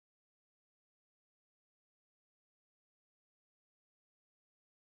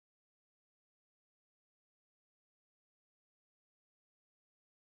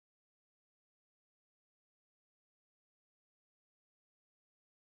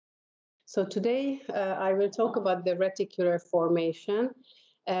So today I will talk about the reticular formation.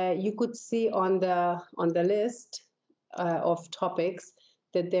 You could see on the list of topics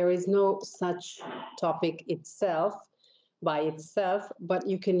that there is no such topic by itself, but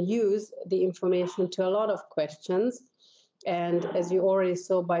you can use the information to a lot of questions. And as you already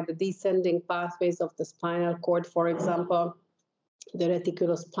saw by the descending pathways of the spinal cord, for example, the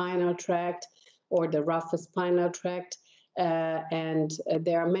reticulospinal tract or the rough spinal tract, and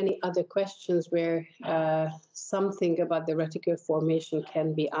there are many other questions where something about the reticular formation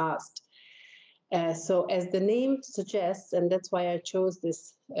can be asked. So as the name suggests, and that's why I chose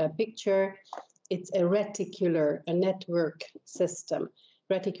this picture, it's a reticular, a network system.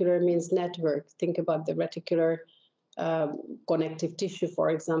 Reticular means network. Think about the reticular connective tissue,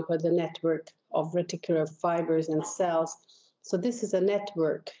 for example, the network of reticular fibers and cells. So this is a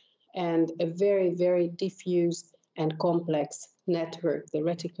network, and a very, very diffuse and complex network, the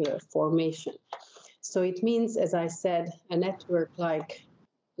reticular formation. So it means, as I said, a network-like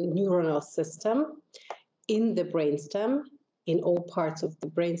neuronal system in the brainstem, in all parts of the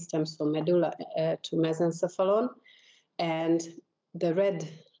brainstem, so medulla to mesencephalon. And the red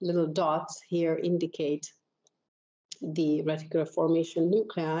little dots here indicate the reticular formation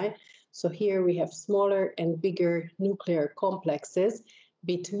nuclei. So here we have smaller and bigger nuclear complexes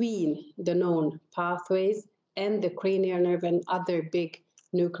between the known pathways and the cranial nerve and other big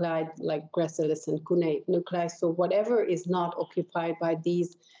nuclei like gracilis and cuneate nuclei. So whatever is not occupied by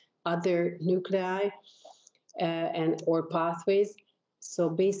these other nuclei and or pathways. So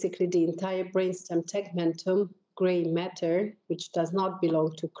basically the entire brainstem tegmentum, gray matter, which does not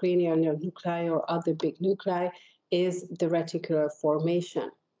belong to cranial nerve nuclei or other big nuclei, is the reticular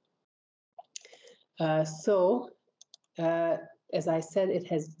formation. As I said, it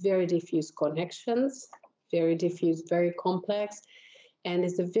has very diffuse connections, very diffuse, very complex, and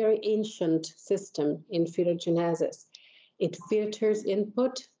is a very ancient system in phylogenesis. It filters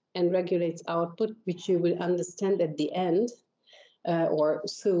input and regulates output, which you will understand at the end or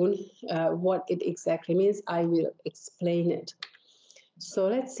soon what it exactly means. I will explain it. So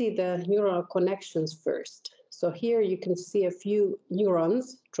let's see the neuronal connections first. So here you can see a few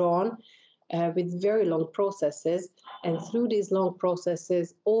neurons drawn with very long processes, and through these long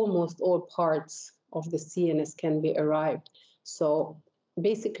processes, almost all parts of the CNS can be arrived. So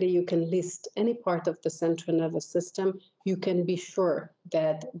basically, you can list any part of the central nervous system. You can be sure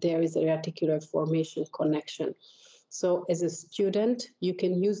that there is a reticular formation connection. So as a student, you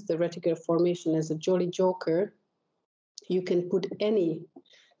can use the reticular formation as a jolly joker. You can put any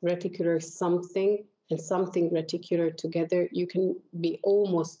reticular something and something reticular together. You can be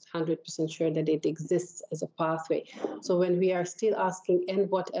almost 100% sure that it exists as a pathway. So when we are still asking, and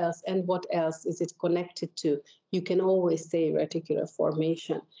what else is it connected to, you can always say reticular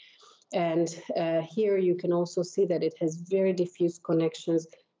formation. And here you can also see that it has very diffuse connections.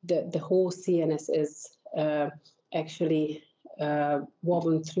 The whole CNS is actually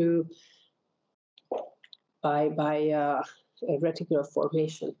woven through by reticular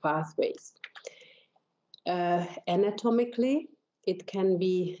formation pathways. Anatomically, it can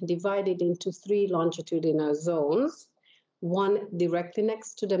be divided into 3 longitudinal zones. One directly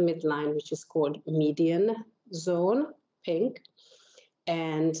next to the midline, which is called median zone, pink,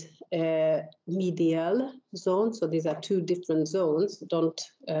 and medial zone. So these are 2 different zones. Don't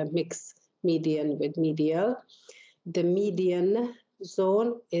mix median with medial. The median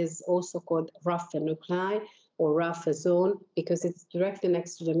zone is also called raphe nuclei or raphe zone because it's directly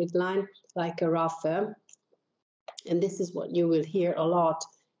next to the midline, like a raphe. And this is what you will hear a lot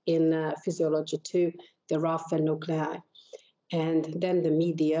in physiology too, the raphe nuclei. And then the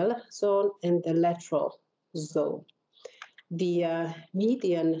medial zone and the lateral zone. The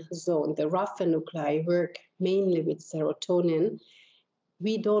median zone, the raphe nuclei, work mainly with serotonin.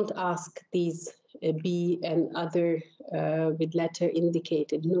 We don't ask these B and other with letter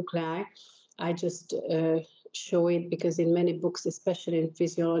indicated nuclei. I just show it because in many books, especially in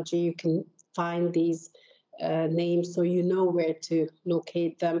physiology, you can find these names so you know where to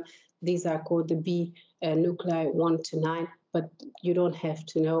locate them. These are called the B nuclei 1 to 9, but you don't have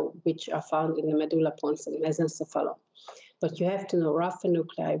to know which are found in the medulla pons and mesencephalon. But you have to know raphe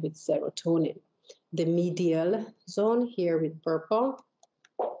nuclei with serotonin. The medial zone here with purple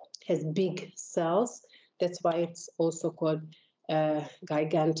has big cells. That's why it's also called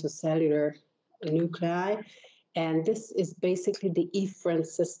gigantocellular nuclei. And this is basically the efferent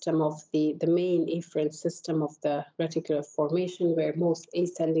system of the main efferent system of the reticular formation, where most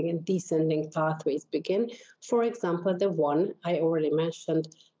ascending and descending pathways begin. For example, the one I already mentioned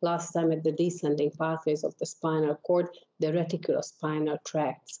last time at the descending pathways of the spinal cord, the reticulospinal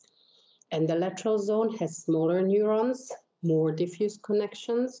tracts. And the lateral zone has smaller neurons, more diffuse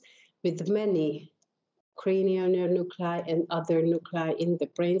connections, with many cranial nuclei and other nuclei in the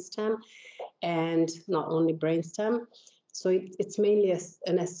brainstem, and not only brainstem. So it's mainly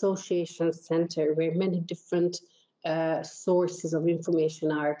an association center where many different sources of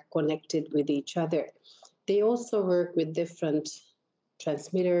information are connected with each other. They also work with different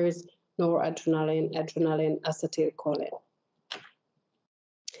transmitters, noradrenaline, adrenaline, acetylcholine.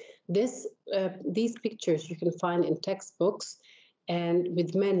 These pictures you can find in textbooks and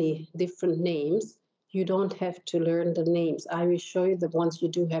with many different names. You don't have to learn the names. I will show you the ones you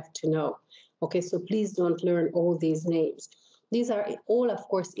do have to know. Okay, so please don't learn all these names. These are all, of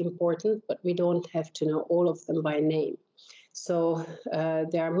course, important, but we don't have to know all of them by name. So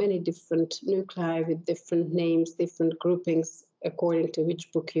there are many different nuclei with different names, different groupings, according to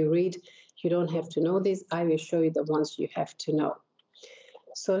which book you read. You don't have to know these. I will show you the ones you have to know.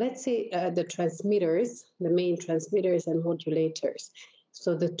 So let's say the transmitters, the main transmitters and modulators.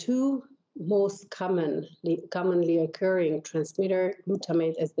 So the two most commonly occurring transmitter,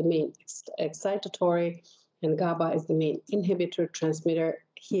 glutamate as the main excitatory and GABA as the main inhibitor transmitter,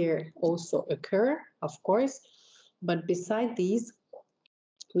 here also occur, of course. But beside these,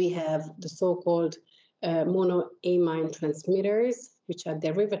 we have the so-called monoamine transmitters, which are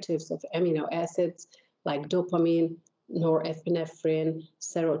derivatives of amino acids like dopamine, norepinephrine,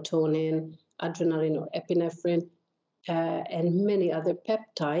 serotonin, adrenaline or epinephrine, and many other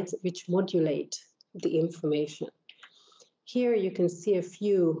peptides which modulate the information. Here you can see a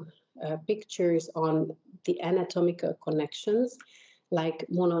few pictures on the anatomical connections, like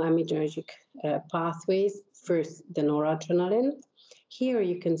monoaminergic pathways. First, the noradrenaline. Here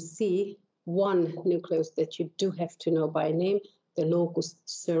you can see one nucleus that you do have to know by name, the locus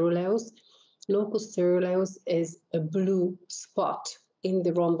coeruleus. Locus coeruleus is a blue spot in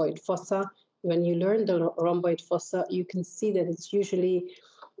the rhomboid fossa. When you learn the rhomboid fossa, you can see that it's usually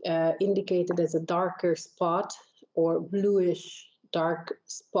indicated as a darker spot or bluish dark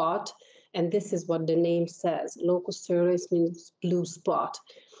spot, and this is what the name says. Locus coeruleus means blue spot.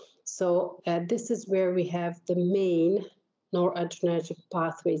 So this is where we have the main noradrenergic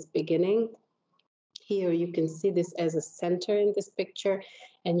pathways beginning. Here you can see this as a center in this picture,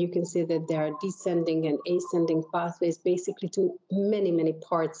 and you can see that there are descending and ascending pathways basically to many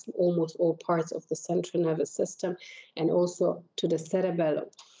parts, almost all parts of the central nervous system, and also to the cerebellum.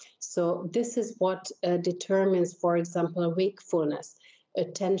 So this is what determines, for example, wakefulness,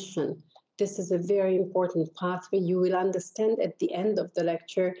 attention. This is a very important pathway. You will understand at the end of the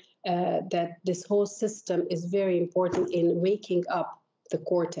lecture that this whole system is very important in waking up the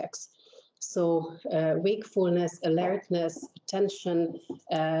cortex. So wakefulness, alertness, attention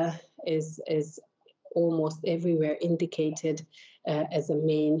is almost everywhere indicated as a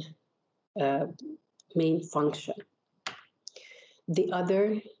main function. The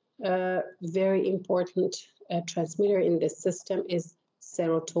other very important transmitter in this system is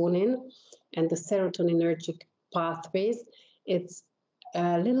serotonin and the serotoninergic pathways. It's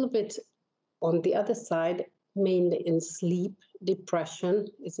a little bit on the other side, mainly in sleep. Depression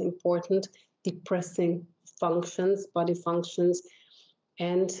is important, depressing functions, body functions,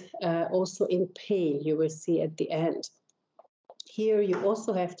 and also in pain, you will see at the end. Here you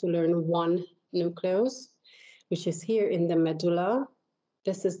also have to learn one nucleus, which is here in the medulla.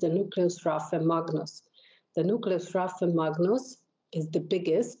 This is the nucleus rhamphemagnus. The nucleus rhamphemagnus is the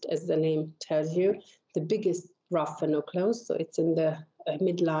biggest, as the name tells you, the biggest rhamphnucleus, so it's in the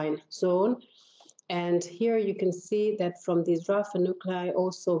midline zone. And here you can see that from these rhamphnuclei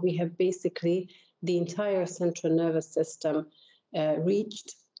also we have basically the entire central nervous system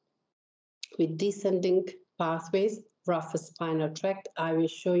reached with descending pathways, rhamphоспinal tract. I will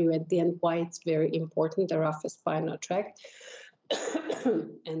show you at the end why it's very important, the rhamphоспinal tract.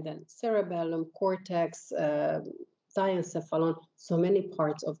 And then cerebellum, cortex, diencephalon, so many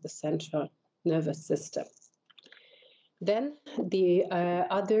parts of the central nervous system. Then the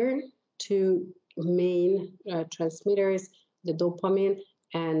other two main transmitters, the dopamine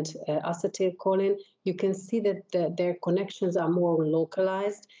and acetylcholine, you can see that their connections are more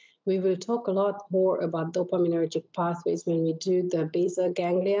localized. We will talk a lot more about dopaminergic pathways when we do the basal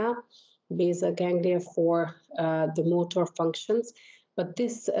ganglia for the motor functions. But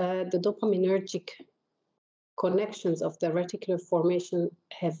the dopaminergic connections of the reticular formation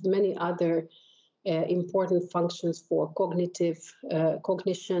have many other important functions for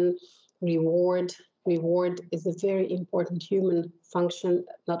cognition, reward. Reward is a very important human function,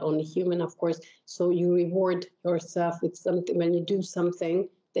 not only human, of course. So you reward yourself with something. When you do something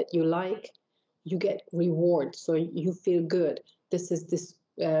that you like, you get reward, so you feel good. This is this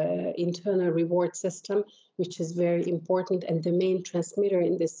internal reward system, which is very important. And the main transmitter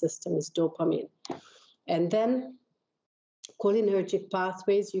in this system is dopamine. And then cholinergic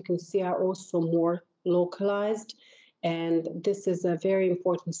pathways, you can see, are also more localized. And this is a very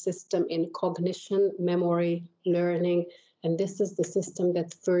important system in cognition, memory, learning. And this is the system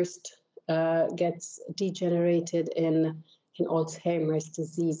that first gets degenerated in Alzheimer's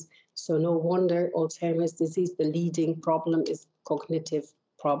disease. So no wonder Alzheimer's disease, the leading problem is cognitive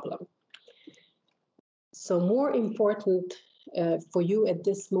problem. So more important for you at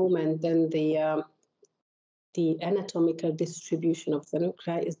this moment than the anatomical distribution of the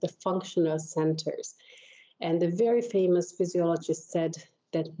nuclei is the functional centers. And the very famous physiologist said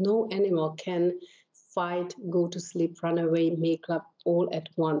that no animal can fight, go to sleep, run away, make love all at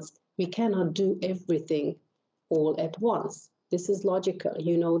once. We cannot do everything all at once. This is logical,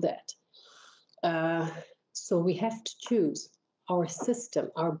 you know that. So we have to choose. Our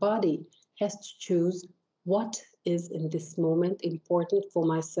system, our body has to choose what is in this moment important for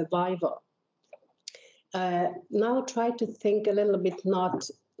my survival. Now try to think a little bit not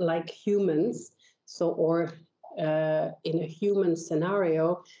like humans, or in a human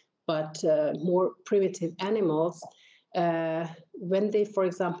scenario, but more primitive animals. When they, for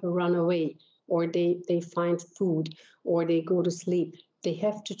example, run away, or they find food, or they go to sleep, they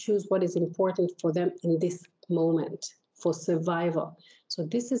have to choose what is important for them in this moment for survival. So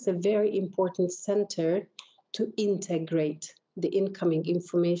this is a very important center to integrate the incoming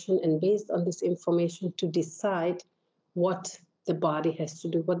information, and based on this information to decide what the body has to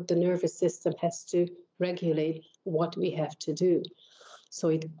do, what the nervous system has to regulate, what we have to do. So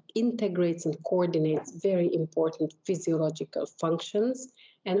it integrates and coordinates very important physiological functions,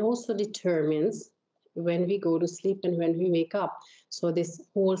 and also determines when we go to sleep and when we wake up. So this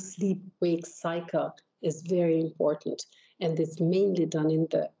whole sleep-wake cycle is very important, and it's mainly done in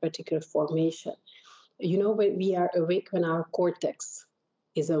the reticular formation. You know, when we are awake, when our cortex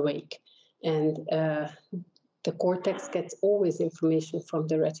is awake, and the cortex gets always information from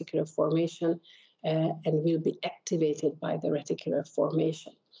the reticular formation and will be activated by the reticular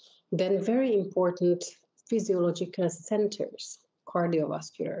formation. Then very important physiological centers,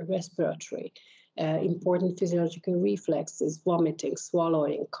 cardiovascular, respiratory, important physiological reflexes, vomiting,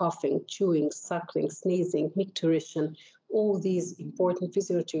 swallowing, coughing, chewing, suckling, sneezing, micturition. All these important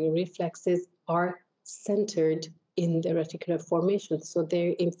physiological reflexes are centered in the reticular formation. So there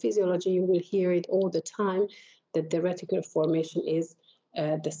in physiology, you will hear it all the time that the reticular formation is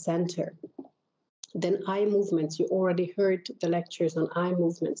the center. Then eye movements, you already heard the lectures on eye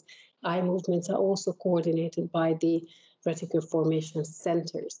movements. Eye movements are also coordinated by the reticular formation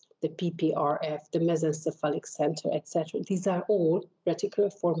centers, the PPRF, the mesencephalic center, etc. These are all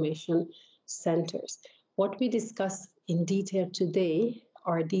reticular formation centers. What we discuss in detail today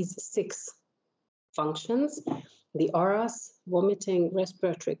are these 6 functions: the auras, vomiting,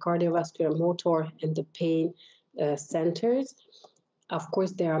 respiratory, cardiovascular, motor, and the pain centers. Of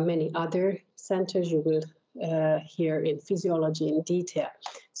course, there are many other centers you will hear in physiology in detail.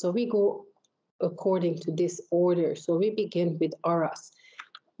 So we go according to this order. So we begin with auras.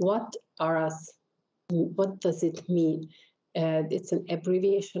 What auras, what does it mean? It's an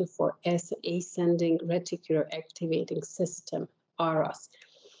abbreviation for ascending reticular activating system, auras.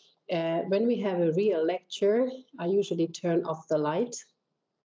 When we have a real lecture, I usually turn off the light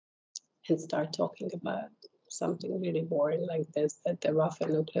and start talking about something really boring like this, at the rough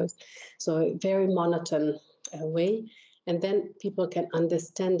and no close. So a very monotone way. And then people can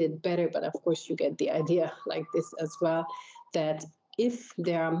understand it better. But of course, you get the idea like this as well, that if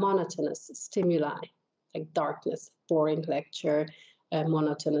there are monotonous stimuli, like darkness, boring lecture,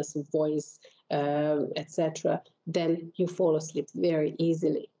 monotonous voice, etc., then you fall asleep very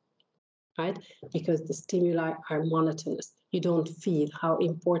easily. Right? Because the stimuli are monotonous. You don't feel how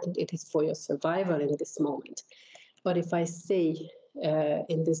important it is for your survival in this moment. But if I say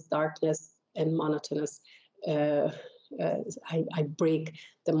in this darkness and monotonous, I break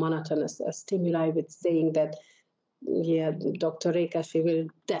the monotonous stimuli with saying that, yeah, Dr. Rékási will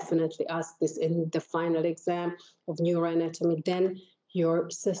definitely ask this in the final exam of neuroanatomy, then your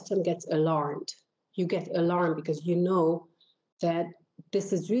system gets alarmed. You get alarmed because you know that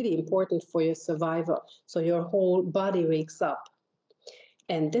this is really important for your survival. So your whole body wakes up.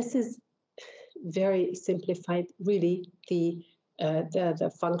 And this is very simplified, really the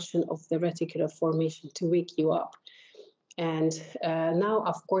function of the reticular formation to wake you up. And now,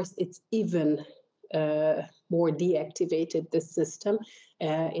 of course, it's even more deactivated, this system.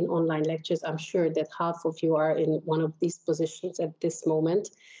 In online lectures, I'm sure that half of you are in one of these positions at this moment.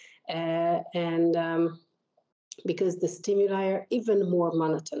 because the stimuli are even more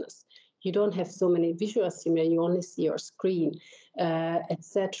monotonous. You don't have so many visual stimuli, you only see your screen,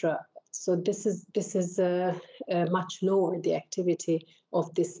 etc. So this is much lower, the activity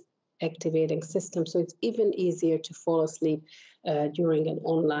of this activating system. So it's even easier to fall asleep during an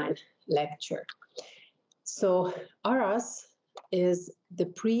online lecture. So ARAS is the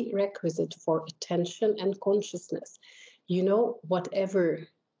prerequisite for attention and consciousness. Whatever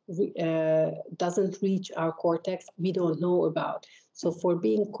doesn't reach our cortex, we don't know about. So for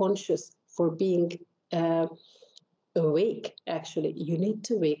being conscious, for being awake, actually, you need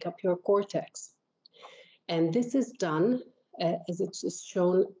to wake up your cortex. And this is done, as it is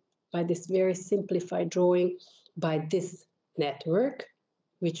shown by this very simplified drawing, by this network,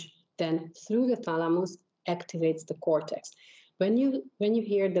 which then through the thalamus activates the cortex. When you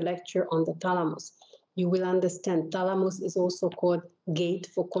hear the lecture on the thalamus, you will understand thalamus is also called gate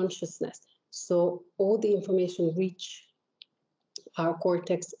for consciousness. So all the information reach our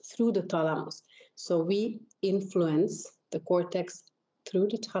cortex through the thalamus. So we influence the cortex through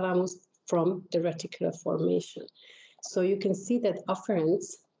the thalamus from the reticular formation. So you can see that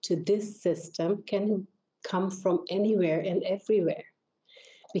afferents to this system can come from anywhere and everywhere,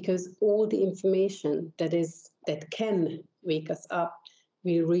 because all the information that can wake us up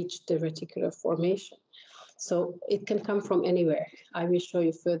will reach the reticular formation. So it can come from anywhere. I will show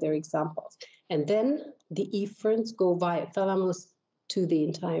you further examples. And then the efferents go via thalamus to the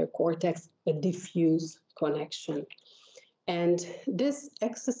entire cortex, a diffuse connection. And this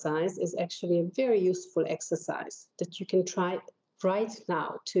exercise is actually a very useful exercise that you can try right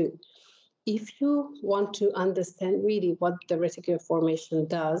now too. If you want to understand really what the reticular formation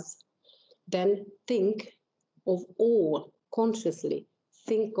does, then consciously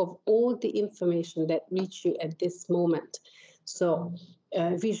think of all the information that reach you at this moment. So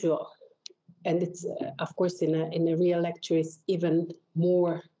visual, and it's of course in a real lecture is even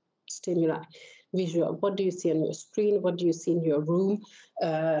more stimuli. Visual, what do you see on your screen, what do you see in your room,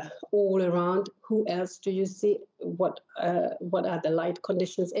 all around, who else do you see, what are the light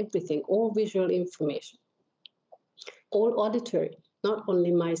conditions, everything, all visual information. All auditory, not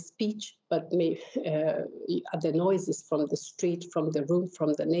only my speech, but maybe other noises from the street, from the room,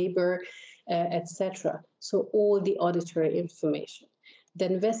 from the neighbor, etc. So all the auditory information.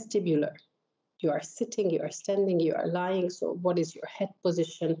 Then vestibular, you are sitting, you are standing, you are lying, so what is your head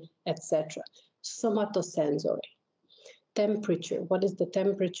position, etc. Somatosensory, temperature, what is the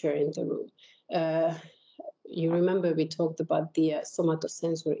temperature in the room? You remember we talked about the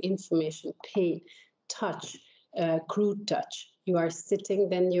somatosensory information, pain, touch, crude touch. You are sitting,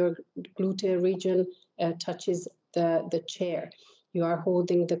 then your gluteal region touches the chair. You are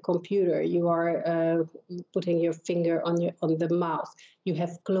holding the computer. You are putting your finger on the mouse. You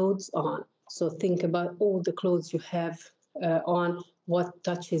have clothes on. So think about all the clothes you have on, what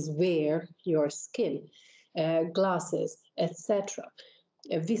touches where, your skin, glasses, etc.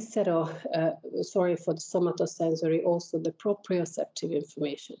 Visceral, sorry for the somatosensory, also the proprioceptive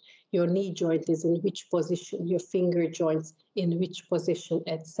information. Your knee joint is in which position, your finger joints in which position,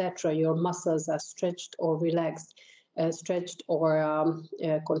 etc. Your muscles are stretched or relaxed, stretched or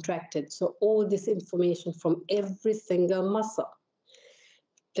contracted. So all this information from every single muscle.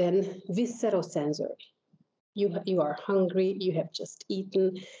 Then viscerosensory. You are hungry, you have just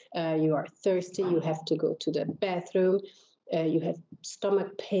eaten, you are thirsty, you have to go to the bathroom, you have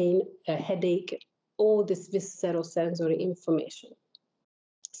stomach pain, a headache, all this viscerosensory information.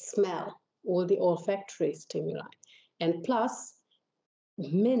 Smell, all the olfactory stimuli. And plus,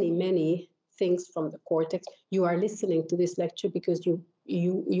 many things from the cortex. You are listening to this lecture because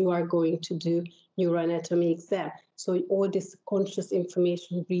you are going to do neuroanatomy exam. So all this conscious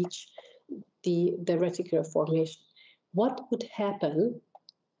information reach the reticular formation. What would happen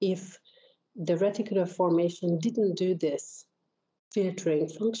if the reticular formation didn't do this filtering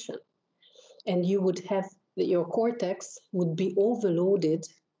function? And you would have your cortex would be overloaded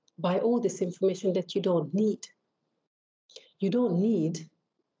by all this information that you don't need. You don't need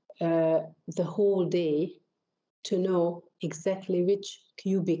the whole day to know exactly which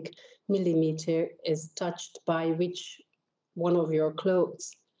cubic millimeter is touched by which one of your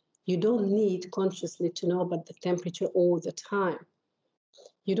clothes. You don't need consciously to know about the temperature all the time.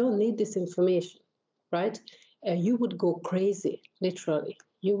 You don't need this information, right? You would go crazy, literally.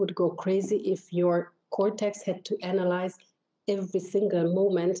 You would go crazy if your cortex had to analyze every single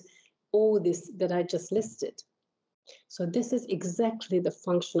moment, all this that I just listed. So this is exactly the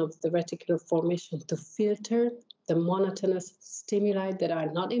function of the reticular formation, to filter the monotonous stimuli that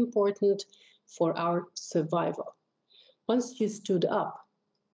are not important for our survival. Once you stood up,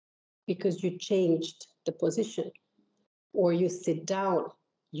 because you changed the position, or you sit down,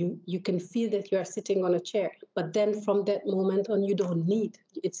 you can feel that you are sitting on a chair, but then from that moment on, you don't need,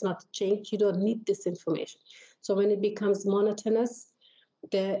 it's not changed, you don't need this information. So when it becomes monotonous,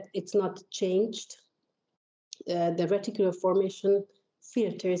 it's not changed, the reticular formation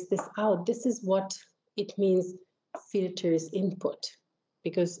filters this out. This is what it means, filters input,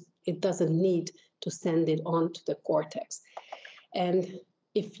 because it doesn't need to send it on to the cortex. And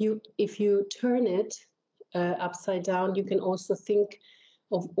if you turn it upside down, you can also think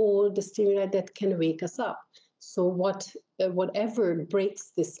of all the stimuli that can wake us up. So whatever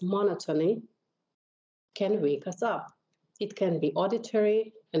breaks this monotony can wake us up. It can be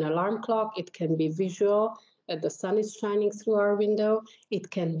auditory, an alarm clock. It can be visual, the sun is shining through our window. It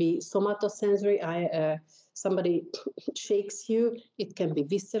can be somatosensory, somebody shakes you. It can be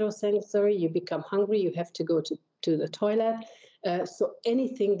viscerosensory, you become hungry, you have to go to the toilet. So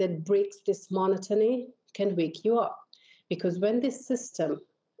anything that breaks this monotony can wake you up. Because when this system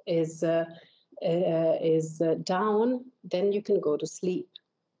is down, then you can go to sleep,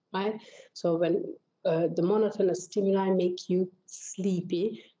 right? So when the monotonous stimuli make you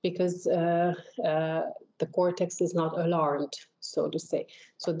sleepy, because the cortex is not alarmed, so to say.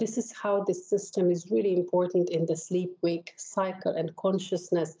 So this is how this system is really important in the sleep-wake cycle, and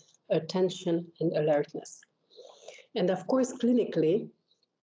consciousness, attention, and alertness. And of course, clinically,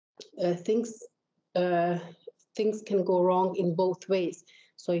 things can go wrong in both ways.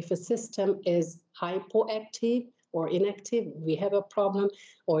 So if a system is hypoactive or inactive, we have a problem.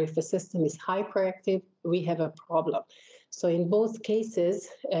 Or if a system is hyperactive, we have a problem. So in both cases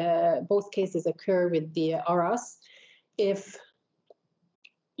occur with the RS. If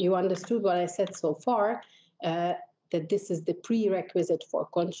you understood what I said so far, that this is the prerequisite for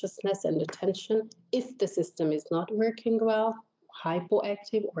consciousness and attention. If the system is not working well,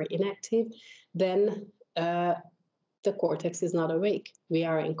 hypoactive or inactive, then the cortex is not awake. We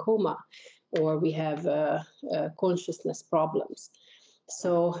are in coma, or we have consciousness problems.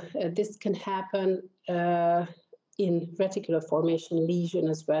 So this can happen in reticular formation lesion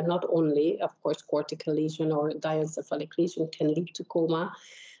as well. Not only, of course, cortical lesion or diencephalic lesion can lead to coma,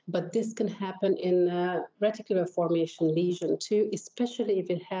 but this can happen in reticular formation lesion too, especially if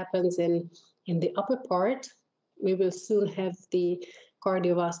it happens in the upper part. We will soon have the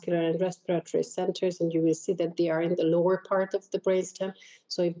cardiovascular and respiratory centers, and you will see that they are in the lower part of the brainstem.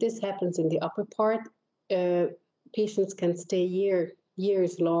 So if this happens in the upper part, patients can stay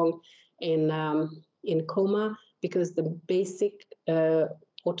years long in coma, because the basic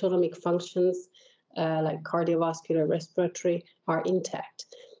autonomic functions like cardiovascular, respiratory are intact.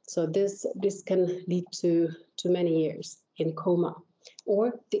 So this can lead to many years in coma.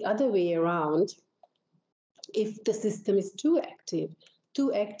 Or the other way around, if the system is too active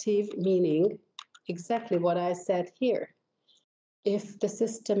meaning exactly what I said here. If the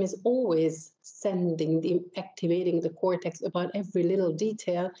system is always activating the cortex about every little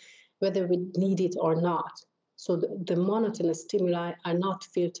detail, whether we need it or not, so the monotonous stimuli are not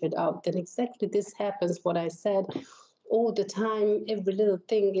filtered out, then exactly this happens, what I said, all the time, every little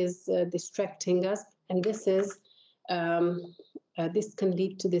thing is distracting us, and this can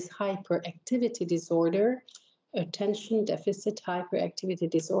lead to this hyperactivity disorder, attention deficit hyperactivity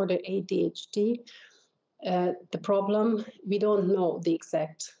disorder, ADHD. The problem, we don't know the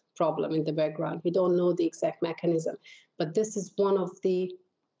exact problem in the background. We don't know the exact mechanism, but this is one of the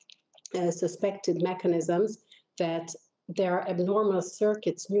suspected mechanisms, that there are abnormal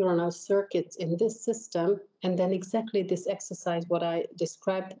circuits, neuronal circuits in this system, and then exactly this exercise, what I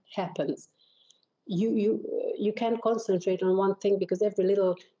described, happens. You can't concentrate on one thing, because every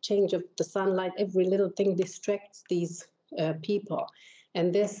little change of the sunlight, every little thing distracts these people.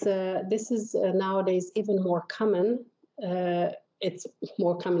 And this is nowadays even more common. It's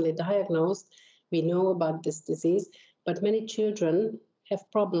more commonly diagnosed. We know about this disease, but many children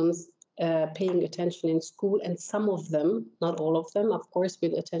have problems paying attention in school, and some of them, not all of them, of course,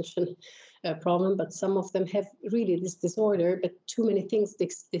 with attention problem, but some of them have really this disorder, but too many things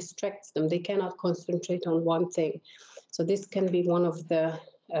distracts them. They cannot concentrate on one thing. So this can be one of the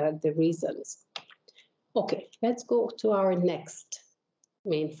reasons. Okay, let's go to our next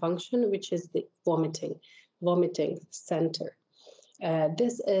main function, which is the vomiting center.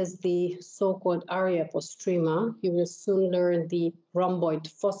 This is the so-called area postrema. You will soon learn the rhomboid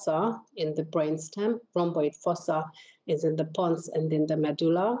fossa in the brainstem. Rhomboid fossa is in the pons and in the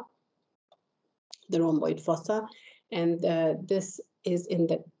medulla, the rhomboid fossa, and this is in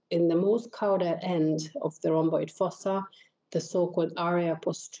the most caudal end of the rhomboid fossa, the so-called area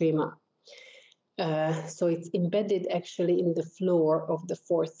postrema. So it's embedded actually in the floor of the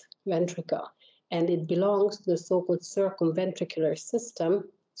fourth ventricle. and it belongs to the so-called circumventricular system.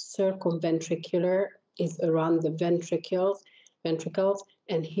 Circumventricular is around the ventricles,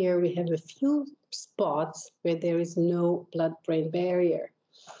 and here we have a few spots where there is no blood-brain barrier.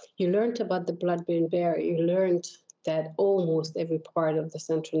 You learned about the blood-brain barrier. You learned that almost every part of the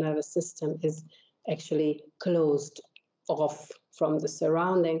central nervous system is actually closed off from the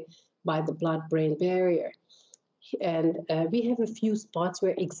surrounding by the blood-brain barrier. And we have a few spots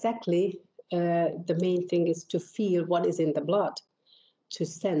where exactly the main thing is to feel what is in the blood, to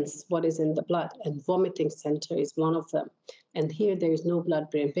sense what is in the blood, and vomiting center is one of them. And here there is no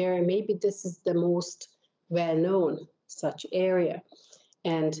blood-brain barrier. Maybe this is the most well-known such area.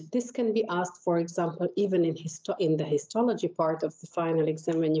 And this can be asked, for example, even in the histology part of the final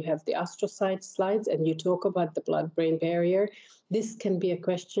exam, when you have the astrocyte slides and you talk about the blood-brain barrier. This can be a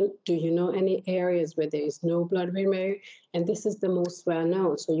question: do you know any areas where there is no blood-brain barrier? And this is the most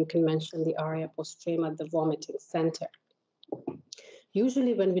well-known. So you can mention the area postrema, the vomiting center.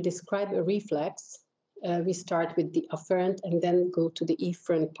 Usually when we describe a reflex, we start with the afferent and then go to the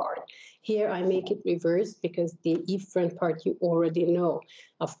efferent part. Here I make it reverse because the efferent part you already know.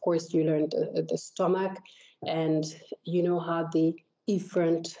 Of course, you learned the stomach, and you know how the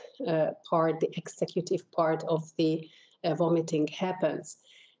efferent part, the executive part of the vomiting happens.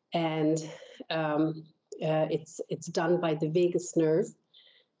 And it's done by the vagus nerve.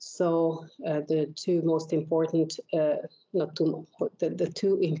 So the two most important, not two, the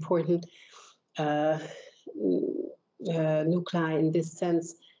two important nuclei in this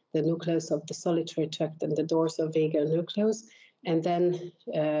sense, the nucleus of the solitary tract and the dorsovagal nucleus. And then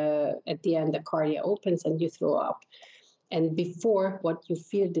at the end, the cardia opens and you throw up. And before what you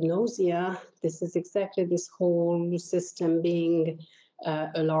feel, the nausea, this is exactly this whole system being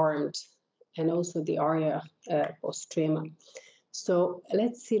alarmed, and also the area postrema. So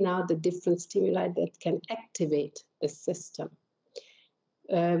let's see now the different stimuli that can activate the system.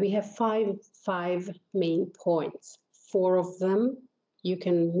 We have five main points. 4 of them you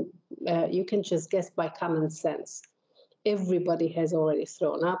can just guess by common sense. Everybody has already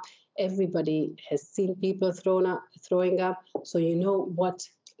thrown up. Everybody has seen people throwing up. So you know what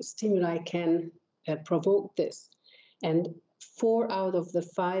stimuli can provoke this. And 4 out of the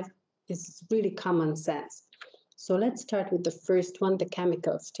 5 is really common sense. So let's start with the first one, the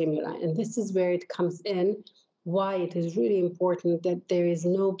chemical stimuli. And this is where it comes in, why it is really important that there is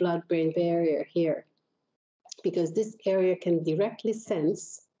no blood-brain barrier here. Because this area can directly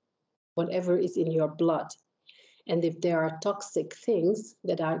sense whatever is in your blood. And if there are toxic things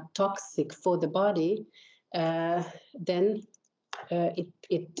that are toxic for the body, then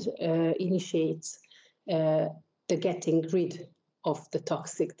it initiates the getting rid of the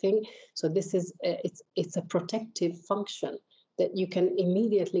toxic thing. So this is it's a protective function that you can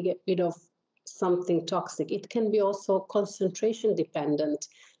immediately get rid of something toxic. It can be also concentration dependent,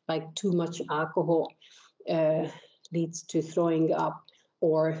 like too much alcohol leads to throwing up,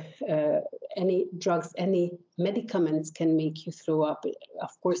 or any drugs, any medicaments can make you throw up.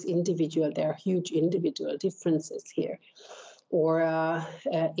 Of course, there are huge individual differences here. Or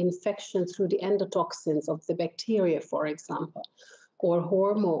infection through the endotoxins of the bacteria, for example, or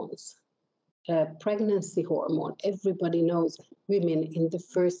hormones, pregnancy hormone. Everybody knows women in the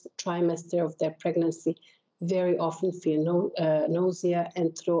first trimester of their pregnancy very often feel nausea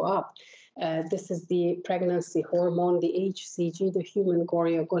and throw up. This is the pregnancy hormone, the HCG, the human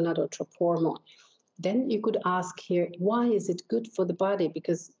gonadotropin hormone. Then you could ask here, why is it good for the body?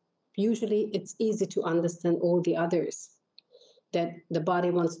 Because usually it's easy to understand all the others, that the body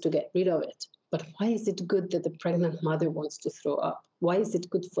wants to get rid of it. But why is it good that the pregnant mother wants to throw up? Why is it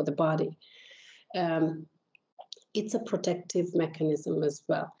good for the body? It's a protective mechanism as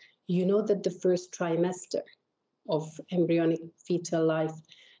well. You know that the first trimester of embryonic fetal life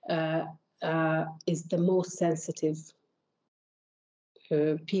is the most sensitive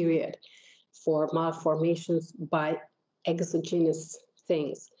period for malformations by exogenous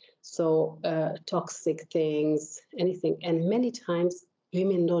things. So toxic things, anything. And many times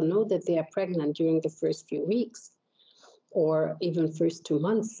women don't know that they are pregnant during the first few weeks or even first 2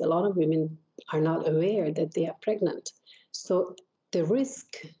 months. A lot of women are not aware that they are pregnant. So the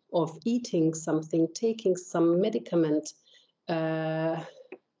risk of eating something, taking some medicament that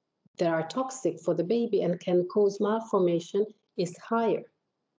are toxic for the baby and can cause malformation is higher.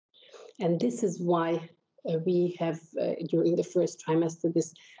 And this is why we have, during the first trimester,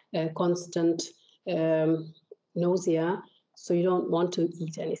 this constant nausea. So you don't want to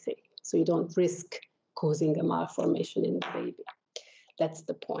eat anything. So you don't risk causing a malformation in the baby. That's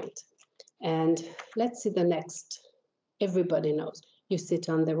the point. And let's see the next. Everybody knows. You sit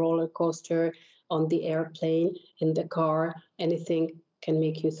on the roller coaster on the airplane, in the car, anything can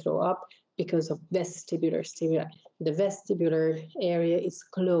make you throw up because of vestibular stimuli. The vestibular area is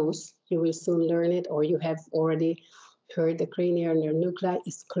close. You will soon learn it, or you have already heard the cranial nerve nuclei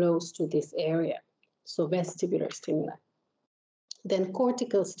is close to this area. So vestibular stimuli. Then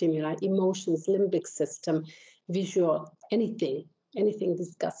cortical stimuli, emotions, limbic system, visual, anything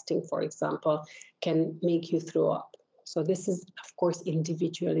disgusting, for example, can make you throw up. So this is, of course,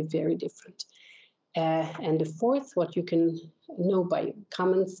 individually very different. And the fourth, what you can know by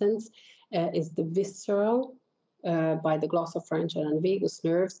common sense, is the visceral, by the glossopharyngeal and vagus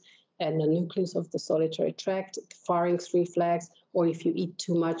nerves, and the nucleus of the solitary tract, the pharynx reflex, or if you eat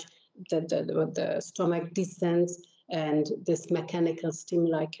too much, the stomach descends, and this mechanical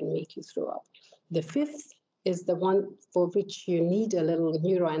stimuli can make you throw up. The fifth is the one for which you need a little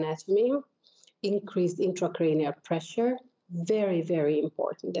neuroanatomy, increased intracranial pressure. Very, very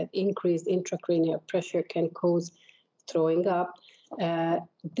important that increased intracranial pressure can cause throwing up.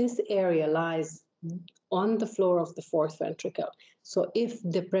 This area lies on the floor of the fourth ventricle. So if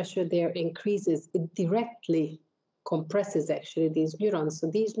the pressure there increases, it directly compresses actually these neurons. So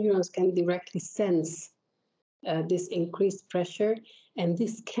these neurons can directly sense this increased pressure, and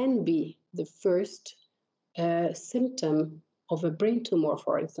this can be the first symptom of a brain tumor,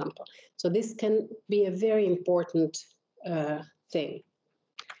 for example. So this can be a very important thing.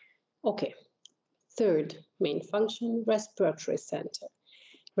 Okay, third main function, respiratory center.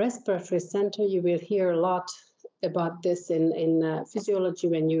 Respiratory center, you will hear a lot about this in physiology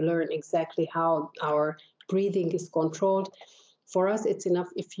when you learn exactly how our breathing is controlled. For us, it's enough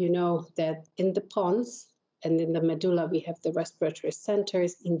if you know that in the pons and in the medulla, we have the respiratory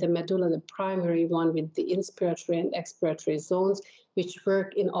centers. In the medulla, the primary one with the inspiratory and expiratory zones, which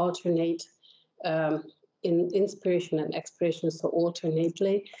work in alternate, in inspiration and expiration, so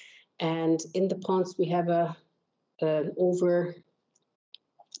alternately. And in the pons, we have an over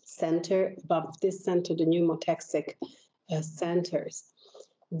center. Above this center, the pneumotaxic centers.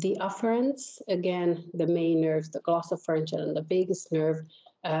 The afferents, again, the main nerves, the glossopharyngeal and the vagus nerve,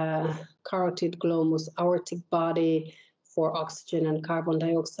 carotid glomus, aortic body for oxygen and carbon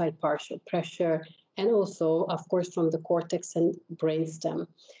dioxide partial pressure, and also, of course, from the cortex and brainstem.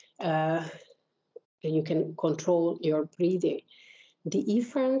 You can control your breathing. The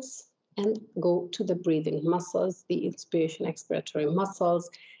efferents and go to the breathing muscles, the inspiration expiratory muscles,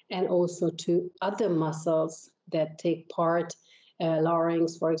 and also to other muscles that take part,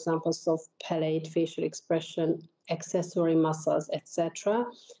 larynx, for example, soft palate, facial expression, accessory muscles, etc.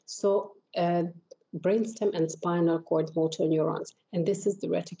 So brainstem and spinal cord motor neurons. And this is the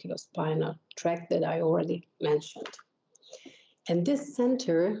reticulospinal tract that I already mentioned. And this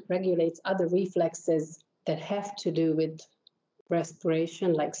center regulates other reflexes that have to do with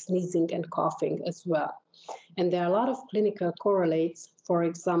respiration, like sneezing and coughing as well. And there are a lot of clinical correlates. For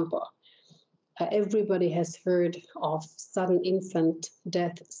example, everybody has heard of sudden infant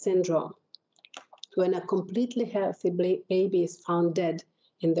death syndrome, when a completely healthy baby is found dead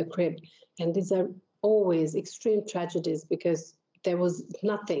in the crib. And these are always extreme tragedies because there was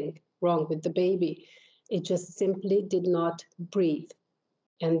nothing wrong with the baby. It just simply did not breathe.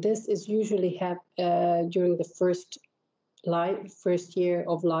 And this is usually during the first year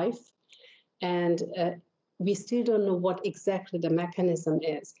of life. And we still don't know what exactly the mechanism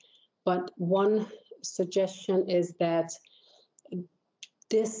is. But one suggestion is that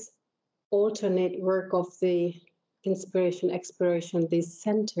this alternate work of the inspiration, expiration, these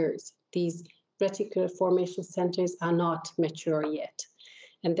centers, these reticular formation centers are not mature yet.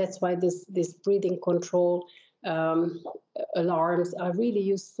 And that's why this breathing control alarms are really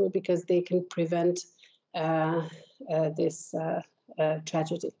useful, because they can prevent this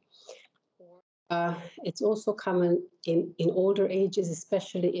tragedy. It's also common in older ages,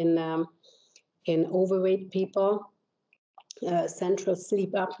 especially in overweight people, central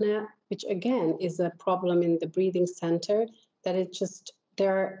sleep apnea, which again is a problem in the breathing center, that it just,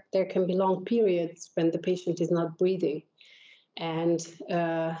 there can be long periods when the patient is not breathing. And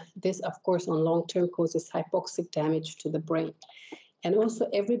this, of course, on long term causes hypoxic damage to the brain. And also,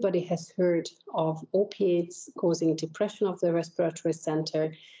 everybody has heard of opiates causing depression of the respiratory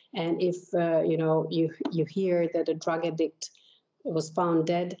center. And if you hear that a drug addict was found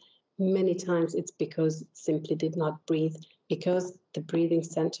dead, many times it's because it simply did not breathe, because the breathing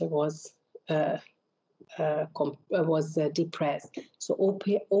center was depressed. So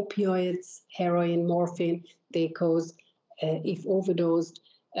opioids, heroin, morphine, they cause, if overdosed,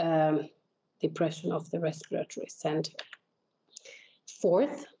 depression of the respiratory center.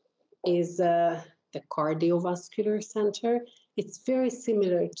 Fourth is the cardiovascular center. It's very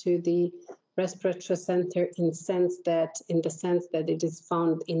similar to the respiratory center in the sense that it is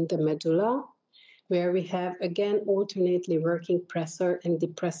found in the medulla, where we have again alternately working pressor and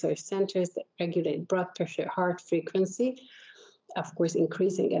depressor centers that regulate blood pressure, heart frequency, of course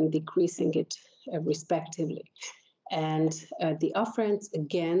increasing and decreasing it respectively. And the afferents,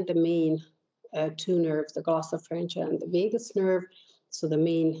 again, the main two nerves, the glossopharyngeal and the vagus nerve. So the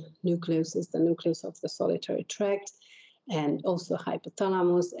main nucleus is the nucleus of the solitary tract, and also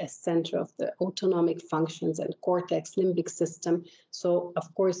hypothalamus as center of the autonomic functions, and cortex, limbic system. So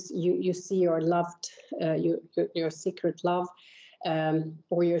of course you see your loved, your secret love,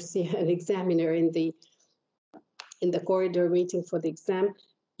 or you see an examiner in the corridor waiting for the exam,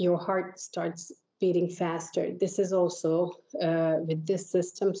 your heart starts beating faster. This is also with this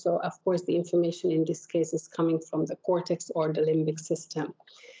system. So of course the information in this case is coming from the cortex or the limbic system.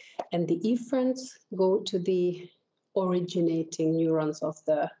 And the efferents go to the originating neurons of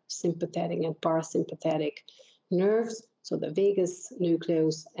the sympathetic and parasympathetic nerves, so the vagus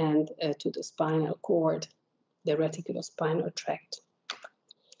nucleus, and to the spinal cord, the reticulospinal tract.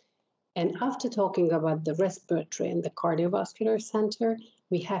 And after talking about the respiratory and the cardiovascular center,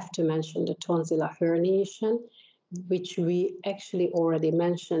 we have to mention the tonsillar herniation, which we actually already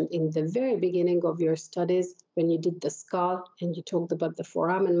mentioned in the very beginning of your studies when you did the skull and you talked about the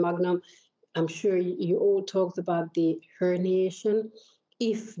foramen magnum. I'm sure you all talked about the herniation.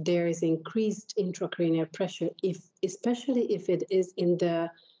 If there is increased intracranial pressure, especially if it is in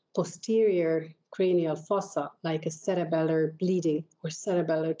the posterior cranial fossa, like a cerebellar bleeding or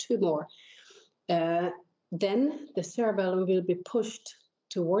cerebellar tumor, then the cerebellum will be pushed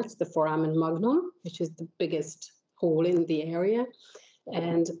towards the foramen magnum, which is the biggest hole in the area.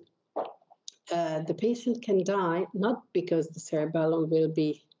 And the patient can die not because the cerebellum will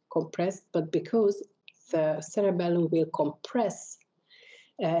be compressed, but because the cerebellum will compress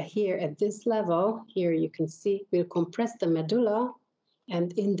here at this level. Here you can see will compress the medulla,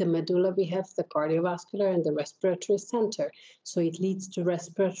 and in the medulla we have the cardiovascular and the respiratory center. So it leads to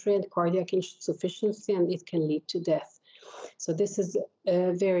respiratory and cardiac insufficiency, and it can lead to death. So this is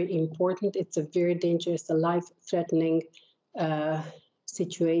very important. It's a very dangerous, a life-threatening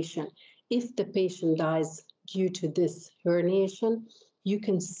situation. If the patient dies due to this herniation, you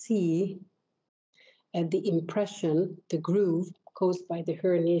can see the impression, the groove caused by the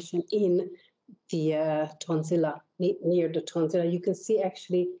herniation in the tonsilla, near the tonsilla. You can see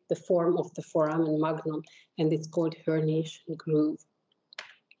actually the form of the foramen magnum, and it's called herniation groove.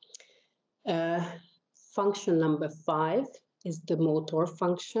 Function number 5 is the motor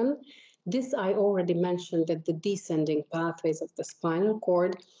function. This I already mentioned, that the descending pathways of the spinal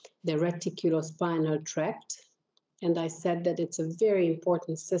cord, the reticulospinal tract, and I said that it's a very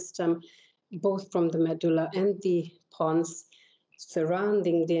important system, both from the medulla and the pons,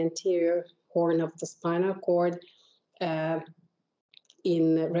 surrounding the anterior horn of the spinal cord,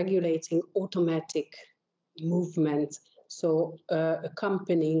 in regulating automatic movements, so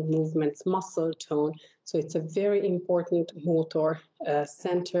accompanying movements, muscle tone. So it's a very important motor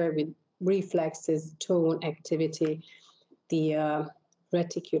center with reflexes, tone, activity, the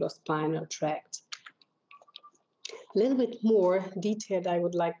reticulospinal tract. A little bit more detailed, I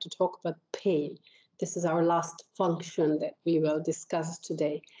would like to talk about pain. This is our last function that we will discuss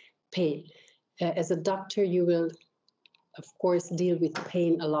today, pain. As a doctor, you will, of course, deal with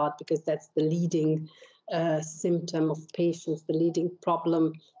pain a lot, because that's the leading symptom of patients, the leading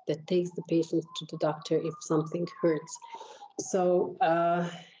problem that takes the patients to the doctor if something hurts. So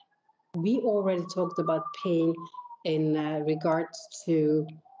we already talked about pain in regards to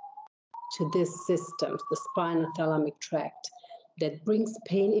this system, the spinothalamic tract, that brings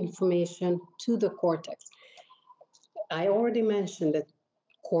pain information to the cortex. I already mentioned that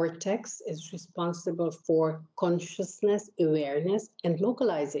cortex is responsible for consciousness, awareness, and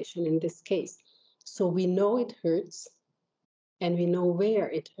localization in this case. So we know it hurts, and we know where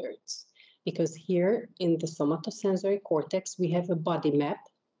it hurts, because here in the somatosensory cortex, we have a body map,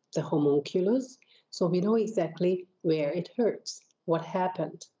 the homunculus, so we know exactly where it hurts, what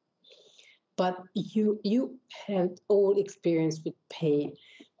happened. But you have all experience with pain.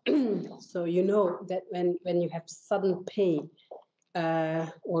 So you know that when you have sudden pain,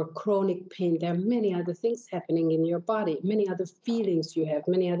 or chronic pain, there are many other things happening in your body, many other feelings you have,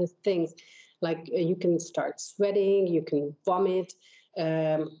 many other things, like you can start sweating, you can vomit,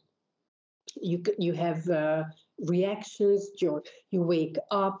 you have reactions, you wake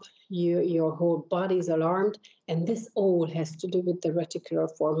up, your whole body is alarmed, and this all has to do with the reticular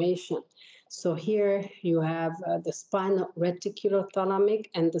formation. So here you have the spinal reticulothalamic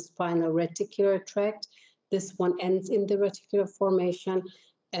and the spinal reticular tract. This one ends in the reticular formation.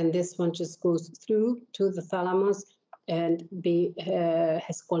 and this one just goes through to the thalamus and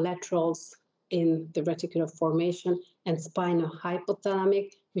has collaterals in the reticular formation, and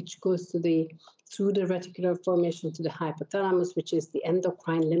spino-hypothalamic, which goes through the reticular formation to the hypothalamus, which is the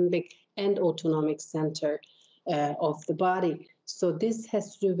endocrine, limbic, and autonomic center of the body. So this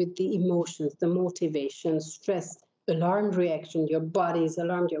has to do with the emotions, the motivation, stress, alarm reaction. Your body is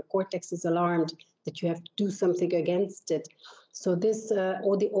alarmed, your cortex is alarmed that you have to do something against it. So this,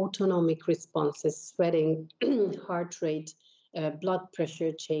 all the autonomic responses, sweating, heart rate, blood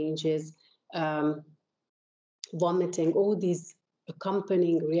pressure changes, vomiting, all these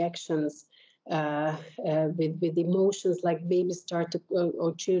accompanying reactions with emotions, like babies start to,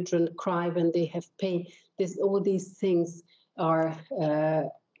 or children cry when they have pain. All these things are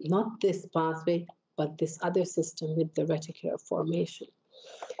not this pathway, but this other system with the reticular formation.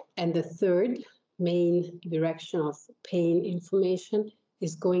 And the third main direction of pain information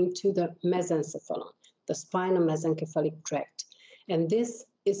is going to the mesencephalon, the spinomesencephalic tract. And this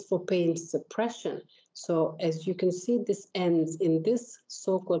is for pain suppression. So as you can see, this ends in this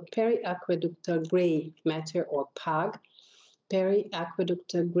so-called periaqueductal gray matter, or PAG,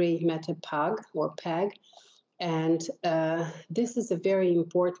 periaqueductal gray matter PAG, or PAG. And this is a very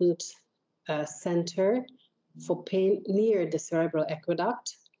important center for pain near the cerebral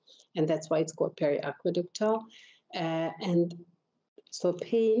aqueduct, and that's why it's called periaqueductal. And so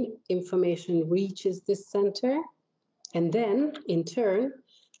pain information reaches this center, and then in turn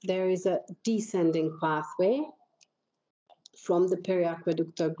there is a descending pathway from the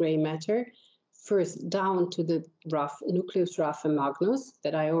periaqueductal gray matter, first down to the nucleus rhamphemagnus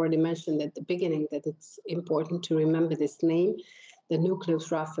that I already mentioned at the beginning, that it's important to remember this name, the nucleus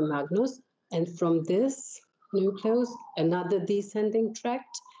rhamphemagnus. And from this nucleus, another descending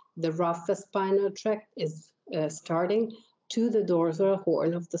tract, the rhamphospinal tract, is starting to the dorsal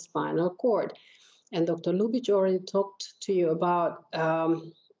horn of the spinal cord. And Dr. Lubitsch already talked to you about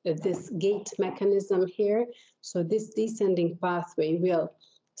this gate mechanism here. So this descending pathway will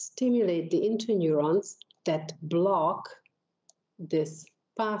stimulate the interneurons that block this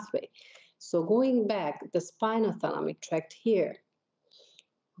pathway. So going back, the spinothalamic tract here,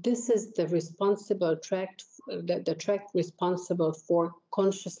 this is the responsible tract, the tract responsible for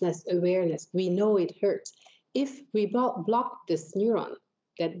consciousness awareness. We know it hurts. If we block this neuron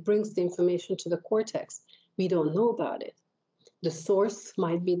that brings the information to the cortex, we don't know about it. The source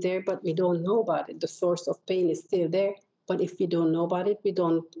might be there, but we don't know about it. The source of pain is still there, but if we don't know about it, we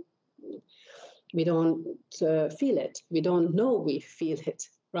don't feel it. We don't know we feel it,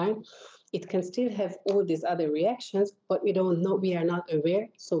 right? It can still have all these other reactions, but we don't know, we are not aware,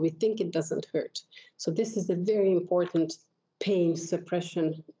 so we think it doesn't hurt. So this is a very important pain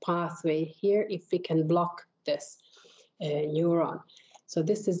suppression pathway here, if we can block this neuron. So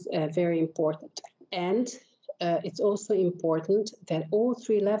this is very important. And it's also important that all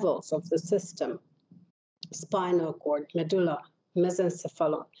three levels of the system, spinal cord, medulla,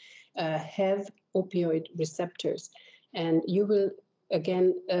 mesencephalon, have opioid receptors. And you will,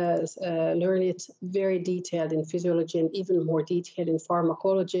 again, learn it very detailed in physiology and even more detailed in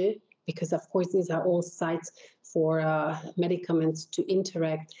pharmacology, because, of course, these are all sites for medicaments to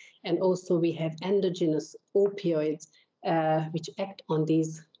interact. And also we have endogenous opioids, which act on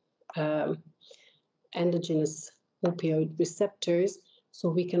these endogenous opioid receptors. So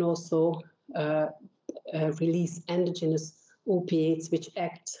we can also release endogenous opiates, which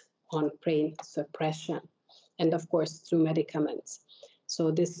act on pain suppression, and of course through medicaments.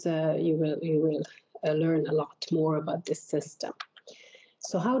 So this you will learn a lot more about this system.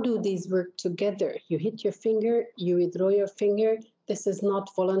 So how do these work together? You hit your finger, you withdraw your finger. This is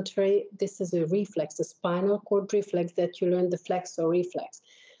not voluntary. This is a reflex, a spinal cord reflex that you learn, the flexor reflex.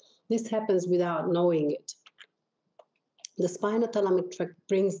 This happens without knowing it. The spinothalamic tract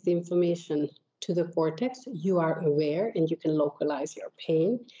brings the information to the cortex. You are aware and you can localize your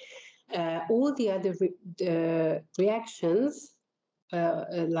pain. All the other reactions,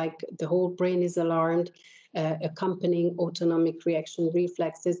 like the whole brain is alarmed, accompanying autonomic reaction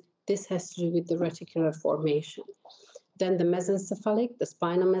reflexes, this has to do with the reticular formation. Then the mesencephalic, the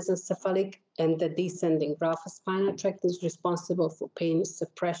spinomesencephalic, and the descending rhamphospinal tract is responsible for pain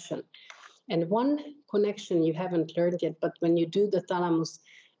suppression. And one connection you haven't learned yet, but when you do the thalamus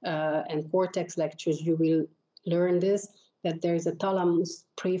and cortex lectures, you will learn this, that there is a thalamus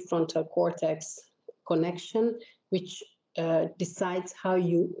prefrontal cortex connection, which decides how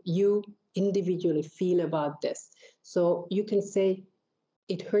you individually feel about this. So you can say,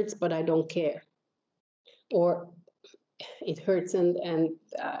 it hurts, but I don't care. Or it hurts and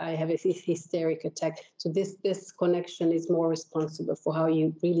I have a hysteric attack. So this connection is more responsible for how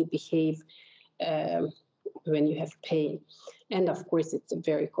you really behave when you have pain. And of course, it's a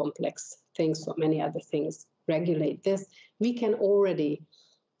very complex thing, so many other things regulate this. We can already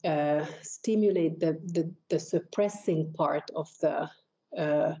stimulate the suppressing part of the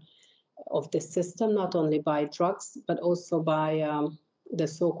system, not only by drugs, but also by the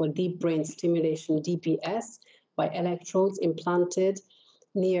so-called deep brain stimulation, DBS, by electrodes implanted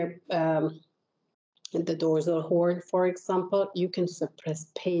near the dorsal horn, for example. You can suppress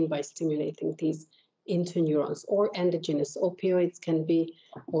pain by stimulating these interneurons, or endogenous opioids can be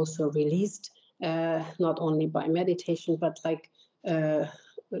also released, not only by meditation, but like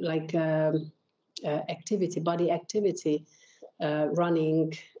activity, body activity,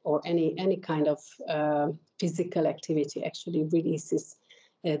 running or any kind of physical activity actually releases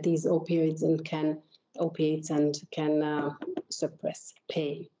these opioids and can suppress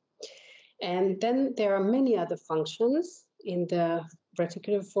pain. And then there are many other functions in the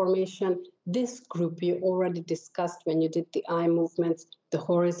reticular formation. This group you already discussed when you did the eye movements, the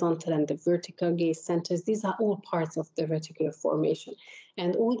horizontal and the vertical gaze centers. These are all parts of the reticular formation.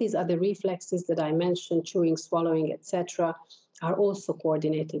 And all these other reflexes that I mentioned, chewing, swallowing, etc., are also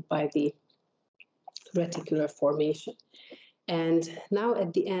coordinated by the reticular formation. And now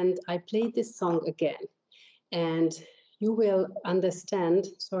at the end, I played this song again. And you will understand,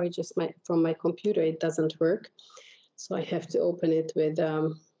 sorry, just from my computer, it doesn't work. So I have to open it with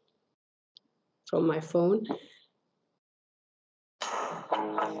from my phone.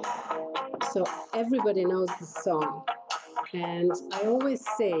 So everybody knows the song. And I always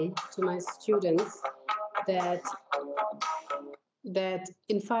say to my students that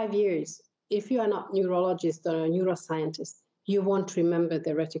in 5 years, if you are not neurologist or a neuroscientist, you won't remember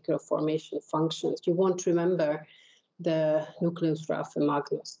the reticular formation functions. You won't remember the nucleus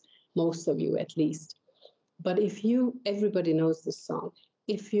magnus, most of you at least. But everybody knows this song.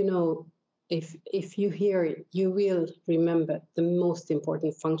 If you hear it, you will remember the most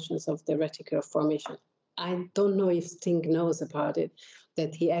important functions of the reticular formation. I don't know if Sting knows about it,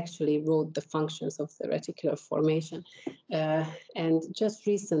 that he actually wrote the functions of the reticular formation. And just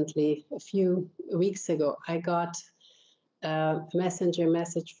recently, a few weeks ago, I got a messenger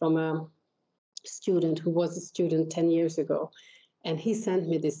message from a student who was a student 10 years ago. And he sent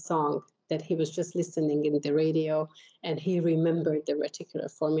me this song that he was just listening in the radio, and he remembered the reticular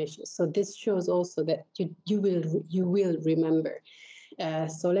formation. So this shows also that you will remember.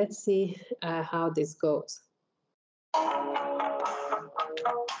 So let's see how this goes.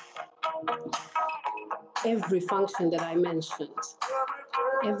 Every function that I mentioned,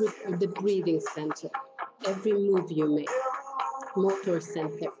 the breathing center, every move you make, motor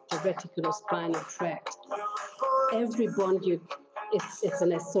center, the reticulospinal tract, every bond it's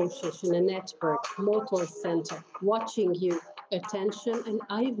an association, a network, motor center, watching you, attention and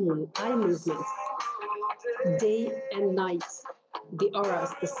eye movement, day and night, the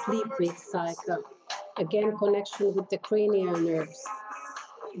auras, the sleep-wake cycle, again connection with the cranial nerves,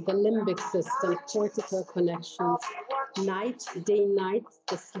 the limbic system, cortical connections, night, day, night,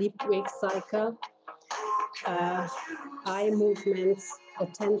 the sleep-wake cycle, eye movements,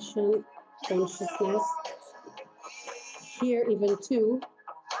 attention, consciousness. Here even too,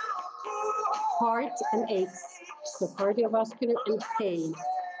 heart and aches, so cardiovascular and pain.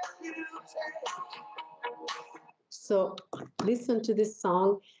 So listen to this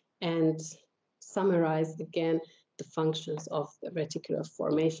song and summarize again the functions of the reticular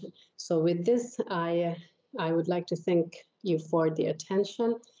formation. So with this, I would like to thank you for the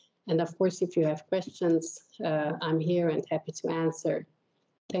attention. And of course, if you have questions, I'm here and happy to answer.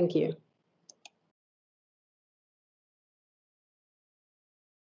 Thank you.